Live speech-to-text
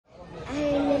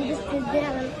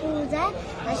غزة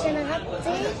عشان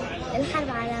أغطي الحرب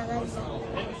على غزة.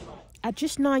 At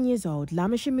just 9 years old,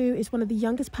 Lama Shamu is one of the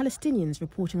youngest Palestinians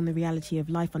reporting on the reality of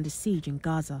life under siege in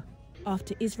Gaza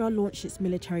after Israel launched its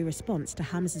military response to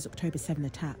Hamas's October 7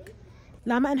 attack.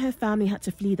 Lama and her family had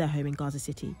to flee their home in Gaza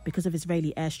City because of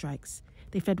Israeli airstrikes.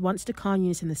 They fled once to Khan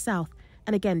Yunis in the south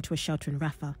and again to a shelter in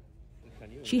Rafah.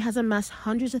 She has amassed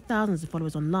hundreds of thousands of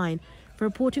followers online for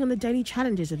reporting on the daily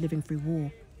challenges of living through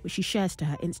war, which she shares to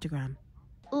her Instagram.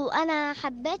 وأنا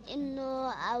حبيت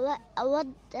إنه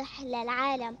أوضح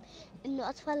للعالم إنه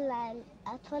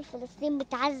أطفال فلسطين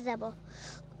بتعذبوا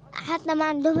حتى ما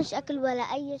عندهمش أكل ولا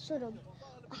أي شرب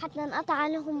وحتى انقطع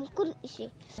عنهم كل شيء.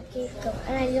 كيفكم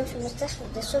أنا اليوم في المستشفى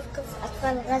بدي أشوفكم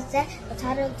أطفال غزة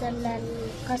بتعرضوا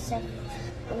للقصف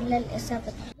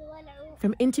وللإصابة.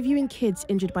 From interviewing kids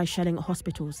injured by shelling at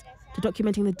hospitals to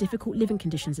documenting the difficult living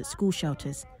conditions at school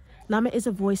shelters, Lama is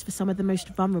a voice for some of the most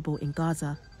vulnerable in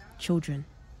Gaza, children.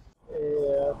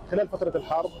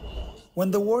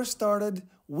 When the war started,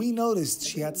 we noticed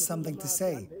she had something to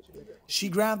say. She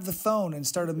grabbed the phone and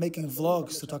started making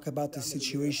vlogs to talk about the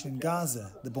situation in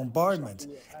Gaza, the bombardment,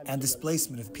 and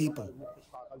displacement of people.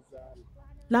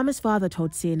 Lama's father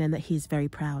told CNN that he is very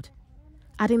proud,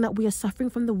 adding that we are suffering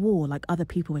from the war like other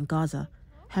people in Gaza.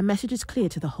 Her message is clear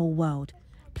to the whole world.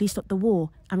 Please stop the war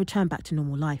and return back to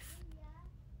normal life.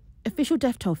 Official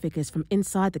death toll figures from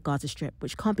inside the Gaza Strip,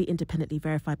 which can't be independently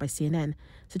verified by CNN,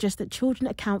 suggest that children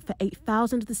account for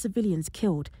 8,000 of the civilians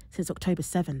killed since October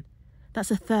 7.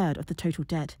 That's a third of the total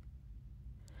dead.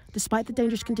 Despite the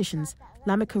dangerous conditions,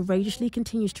 Lama courageously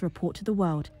continues to report to the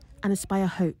world and inspire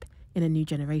hope in a new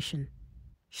generation.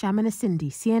 Shamina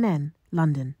Sindhi, CNN,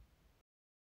 London.